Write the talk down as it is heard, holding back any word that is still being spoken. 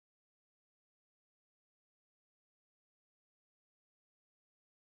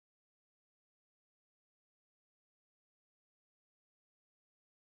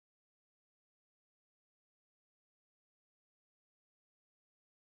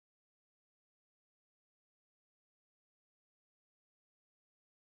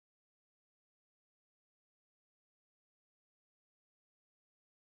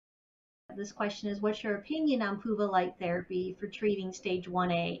this question is, what's your opinion on PUVA light therapy for treating stage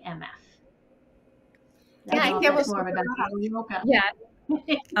 1A MF? Yeah, I think that was more of a Dr. Yeah,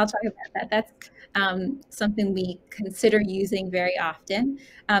 I'll talk about that. That's something we consider using very often.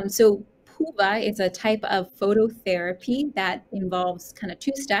 So PUVA is a type of phototherapy that involves kind of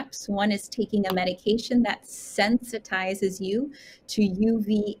two steps. One is taking a medication that sensitizes you to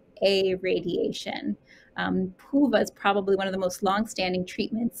UVA radiation. PUVA is probably one of the most longstanding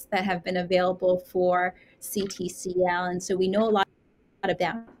treatments that have been available for CTCL, and so we know a lot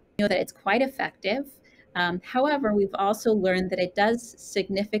about it. We know that it's quite effective. However, we've also learned that it does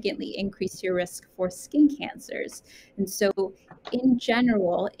significantly increase your risk for skin cancers. And so in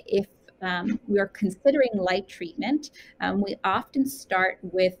general, if we are considering light treatment, we often start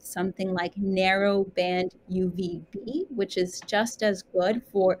with something like narrow band UVB, which is just as good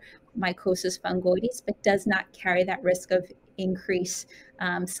for mycosis fungoides, but does not carry that risk of increased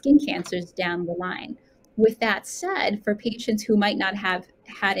skin cancers down the line. With that said, for patients who might not have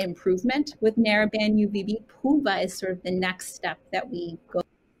had improvement with narrowband UVB, PUVA is sort of the next step that we go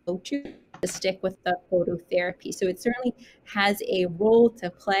to stick with the phototherapy. So it certainly has a role to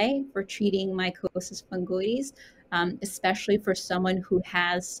play for treating mycosis fungoides, especially for someone who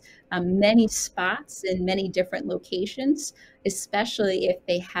has many spots in many different locations, especially if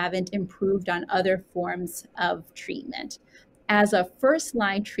they haven't improved on other forms of treatment. As a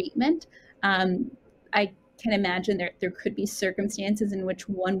first-line treatment, I can imagine there could be circumstances in which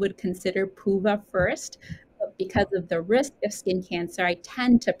one would consider PUVA first, but because of the risk of skin cancer, I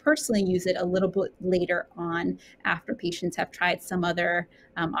tend to personally use it a little bit later on after patients have tried some other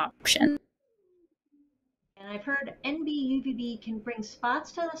option. And I've heard NB-UVB can bring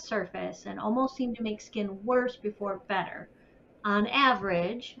spots to the surface and almost seem to make skin worse before better. On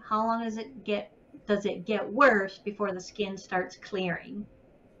average, how long does it get worse before the skin starts clearing?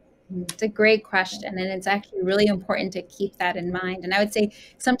 It's a great question, and it's actually really important to keep that in mind. And I would say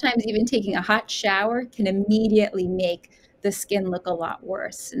sometimes even taking a hot shower can immediately make the skin look a lot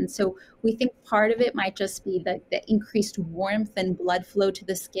worse. And so we think part of it might just be that the increased warmth and blood flow to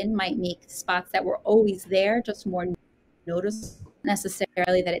the skin might make spots that were always there just more noticeable,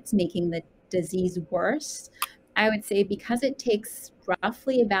 necessarily that it's making the disease worse. I would say because it takes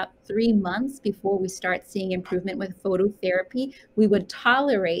roughly about 3 months before we start seeing improvement with phototherapy, we would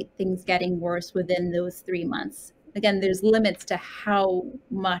tolerate things getting worse within those 3 months. Again, there's limits to how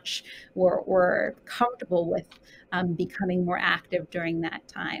much we're comfortable with becoming more active during that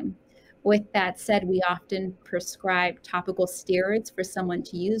time. With that said, we often prescribe topical steroids for someone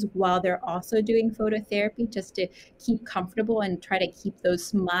to use while they're also doing phototherapy, just to keep comfortable and try to keep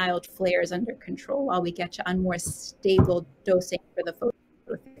those mild flares under control while we get you on more stable dosing for the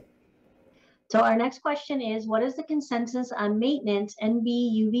phototherapy. So our next question is, what is the consensus on maintenance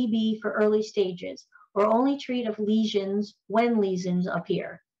NB-UVB for early stages, or only treat of lesions when lesions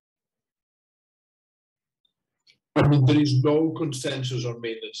appear? I mean, there is no consensus on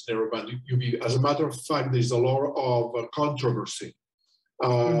maintenance narrowband UV. As a matter of fact, there's a lot of controversy.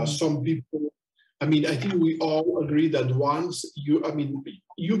 Some people, I mean, I think we all agree that once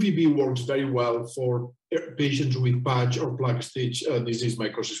UVB works very well for patients with patch or plaque stage disease,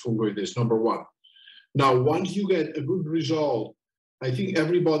 mycosis fungoides, number one. Now, once you get a good result, I think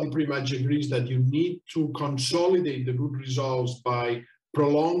everybody pretty much agrees that you need to consolidate the good results by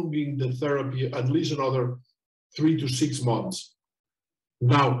prolonging the therapy at least another 3 to 6 months.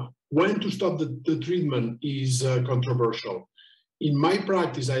 Now, when to stop the treatment is controversial. In my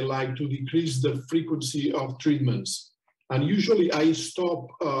practice, I like to decrease the frequency of treatments. And usually I stop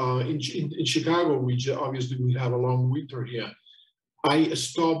in Chicago, which obviously we have a long winter here. I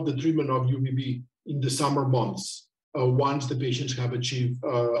stop the treatment of UVB in the summer months once the patients have achieved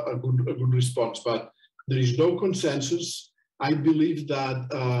a good response. But there is no consensus. I believe that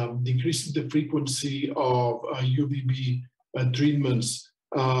decreasing the frequency of UVB treatments,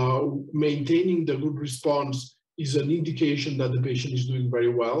 maintaining the good response is an indication that the patient is doing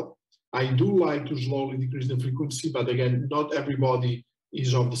very well. I do like to slowly decrease the frequency, but again, not everybody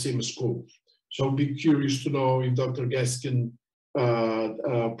is of the same school. So I'll be curious to know if Dr. Gaskin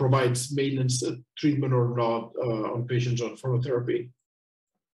provides maintenance treatment or not on patients on phototherapy.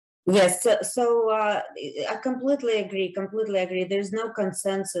 Yes, so I completely agree, There's no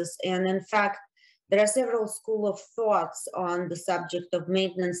consensus. And in fact, there are several schools of thoughts on the subject of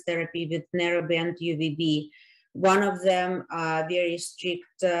maintenance therapy with narrowband UVB. One of them are very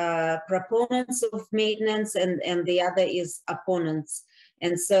strict proponents of maintenance, and the other is opponents.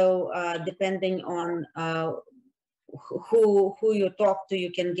 And so depending on who you talk to,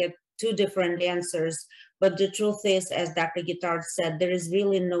 you can get two different answers But the truth is, as Dr. Guittard said, there is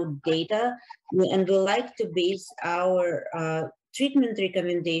really no data, and we like to base our treatment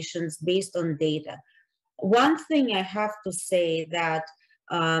recommendations based on data. One thing I have to say that,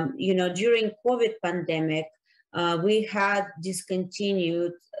 during COVID pandemic, we had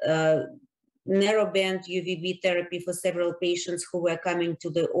discontinued narrowband UVB therapy for several patients who were coming to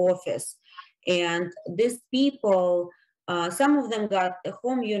the office. And these people, some of them got the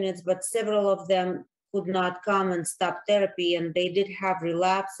home units, but several of them could not come and stop therapy, and they did have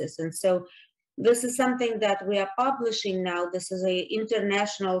relapses. And so this is something that we are publishing now. This is an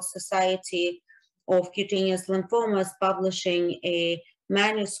International Society of Cutaneous Lymphomas publishing a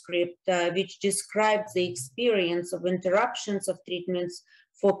manuscript which describes the experience of interruptions of treatments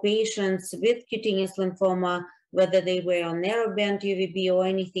for patients with cutaneous lymphoma, whether they were on narrowband UVB or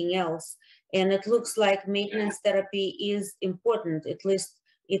anything else. And it looks like maintenance therapy is important. At least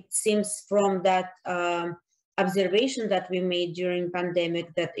it seems from that observation that we made during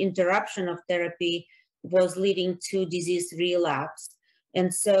pandemic that interruption of therapy was leading to disease relapse.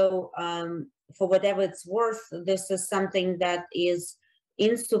 And so for whatever it's worth, this is something that is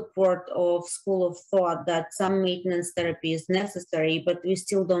in support of school of thought that some maintenance therapy is necessary, but we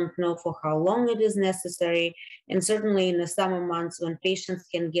still don't know for how long it is necessary. And certainly in the summer months when patients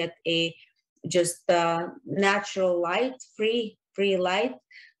can get a just natural light, free light,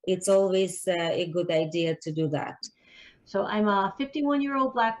 it's always a good idea to do that. So I'm a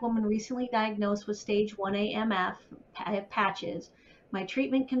 51-year-old Black woman recently diagnosed with stage 1A MF. I have patches. My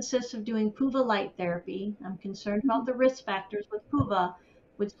treatment consists of doing PUVA light therapy. I'm concerned about the risk factors with PUVA.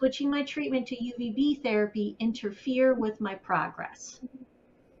 Would switching my treatment to UVB therapy interfere with my progress?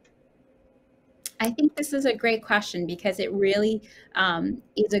 I think this is a great question because it really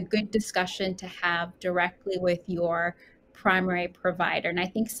is a good discussion to have directly with your primary provider. And I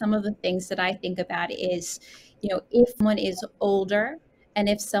think some of the things that I think about is, if someone is older and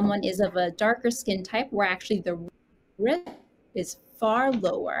if someone is of a darker skin type where actually the risk is far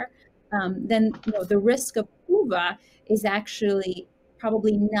lower, then the risk of PUVA is actually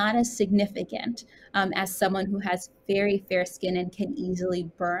probably not as significant as someone who has very fair skin and can easily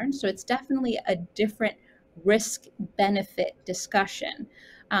burn. So it's definitely a different risk benefit discussion.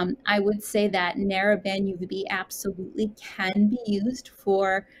 I would say that narrowband UVB absolutely can be used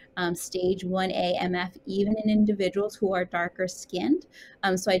for stage 1A MF, even in individuals who are darker skinned.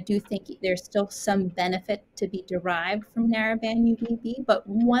 So I do think there's still some benefit to be derived from narrowband UVB. But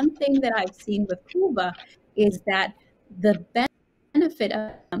one thing that I've seen with PUVA is that the benefit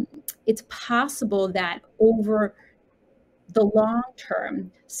of it's possible that over the long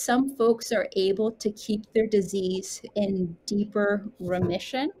term, some folks are able to keep their disease in deeper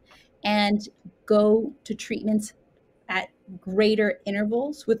remission and go to treatments at greater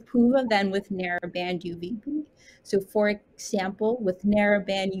intervals with PUVA than with narrowband UVB. So for example, with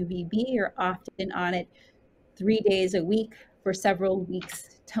narrowband UVB, you're often on it 3 days a week for several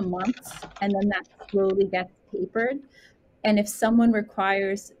weeks to months, and then that slowly gets tapered. And if someone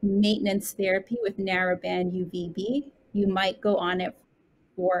requires maintenance therapy with narrowband UVB, you might go on it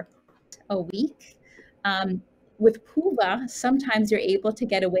for a week. With PUVA, sometimes you're able to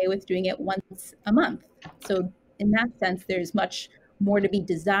get away with doing it once a month. So in that sense, there's much more to be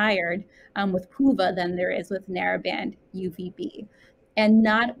desired with PUVA than there is with narrowband UVB. And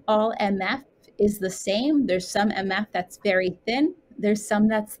not all MF is the same. There's some MF that's very thin. There's some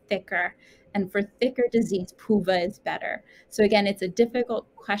that's thicker. And for thicker disease, PUVA is better. So again, it's a difficult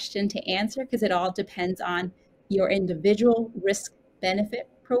question to answer because it all depends on your individual risk benefit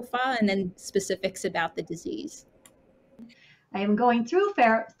profile and then specifics about the disease. I am going through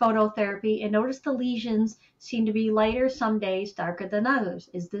phototherapy and notice the lesions seem to be lighter some days, darker than others.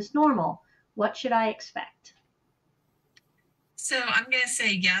 Is this normal? What should I expect? So I'm going to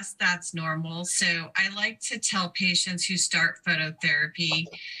say, yes, that's normal. So I like to tell patients who start phototherapy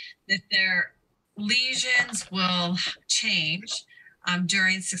that their lesions will change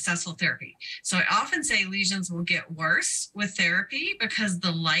during successful therapy. So I often say lesions will get worse with therapy because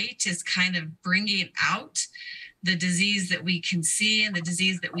the light is kind of bringing out the disease that we can see and the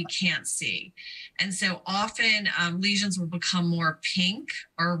disease that we can't see. And so often lesions will become more pink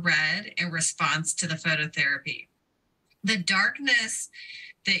or red in response to the phototherapy. The darkness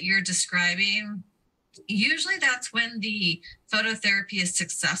that you're describing, usually that's when the phototherapy is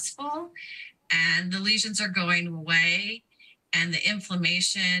successful and the lesions are going away and the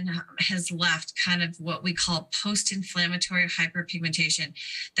inflammation has left kind of what we call post-inflammatory hyperpigmentation.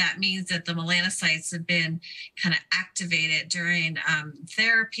 That means that the melanocytes have been kind of activated during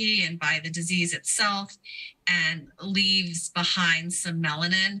therapy and by the disease itself, and leaves behind some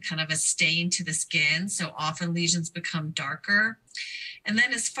melanin, kind of a stain to the skin. So often lesions become darker. And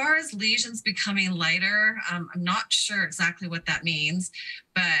then as far as lesions becoming lighter, I'm not sure exactly what that means,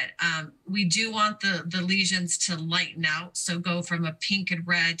 but we do want the lesions to lighten out. So go from a pink and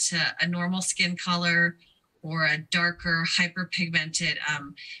red to a normal skin color, or a darker hyperpigmented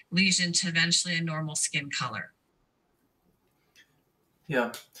lesion to eventually a normal skin color.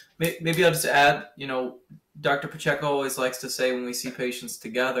 Yeah, maybe I'll just add, you know, Dr. Pacheco always likes to say when we see patients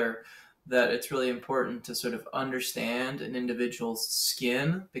together that it's really important to sort of understand an individual's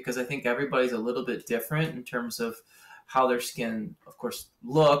skin, because I think everybody's a little bit different in terms of how their skin, of course,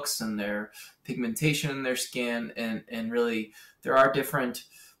 looks and their pigmentation in their skin. And really, there are different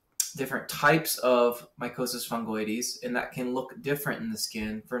types of mycosis fungoides, and that can look different in the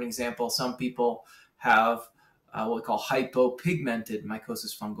skin. For an example, some people have what we call hypopigmented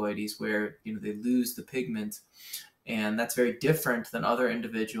mycosis fungoides, where they lose the pigment, and that's very different than other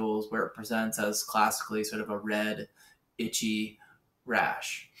individuals where it presents as classically sort of a red, itchy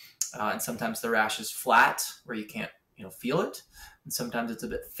rash. And sometimes the rash is flat where you can't feel it, and sometimes it's a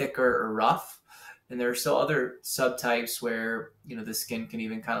bit thicker or rough. And there are still other subtypes where the skin can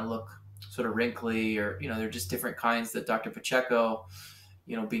even kind of look sort of wrinkly, or they're just different kinds that Dr. Pacheco,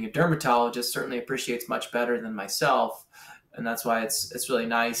 being a dermatologist, certainly appreciates much better than myself. And that's why it's really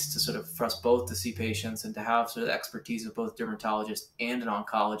nice to sort of, for us both to see patients and to have sort of the expertise of both dermatologist and an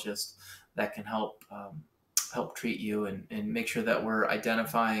oncologist that can help treat you and make sure that we're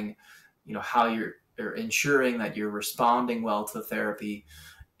identifying how you're ensuring that you're responding well to the therapy.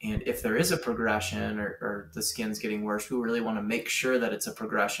 And if there is a progression or the skin's getting worse, we really want to make sure that it's a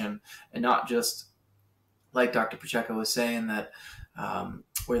progression, and not just, like Dr. Pacheco was saying, that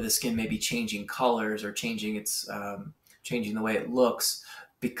where the skin may be changing colors or changing the way it looks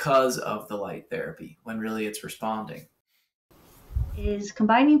because of the light therapy, when really it's responding. Is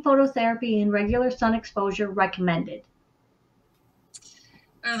combining phototherapy and regular sun exposure recommended?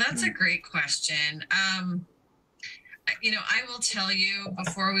 Oh, that's a great question. I will tell you,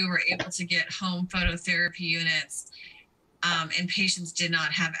 before we were able to get home phototherapy units, and patients did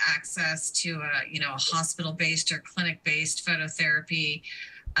not have access to a hospital-based or clinic-based phototherapy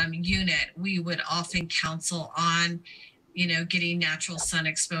unit, we would often counsel on getting natural sun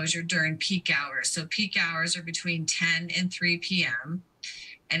exposure during peak hours. So peak hours are between 10 and 3 p.m.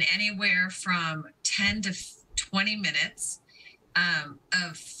 and anywhere from 10 to 20 minutes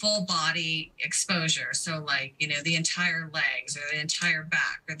of full body exposure. So like, the entire legs or the entire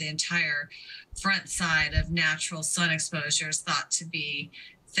back or the entire front side of natural sun exposure is thought to be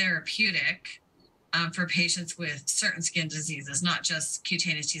therapeutic for patients with certain skin diseases, not just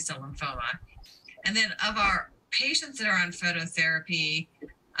cutaneous T-cell lymphoma. And then of our patients that are on phototherapy,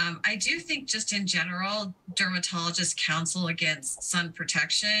 I do think just in general, dermatologists counsel against sun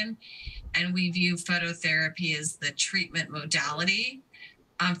protection, and we view phototherapy as the treatment modality.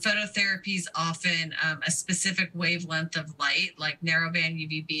 Phototherapy is often a specific wavelength of light, like narrowband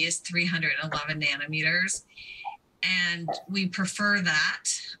UVB is 311 nanometers. And we prefer that.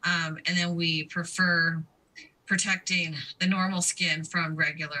 And then we prefer protecting the normal skin from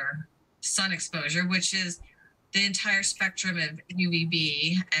regular sun exposure, which is the entire spectrum of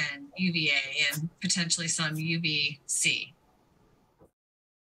UVB and UVA and potentially some UVC.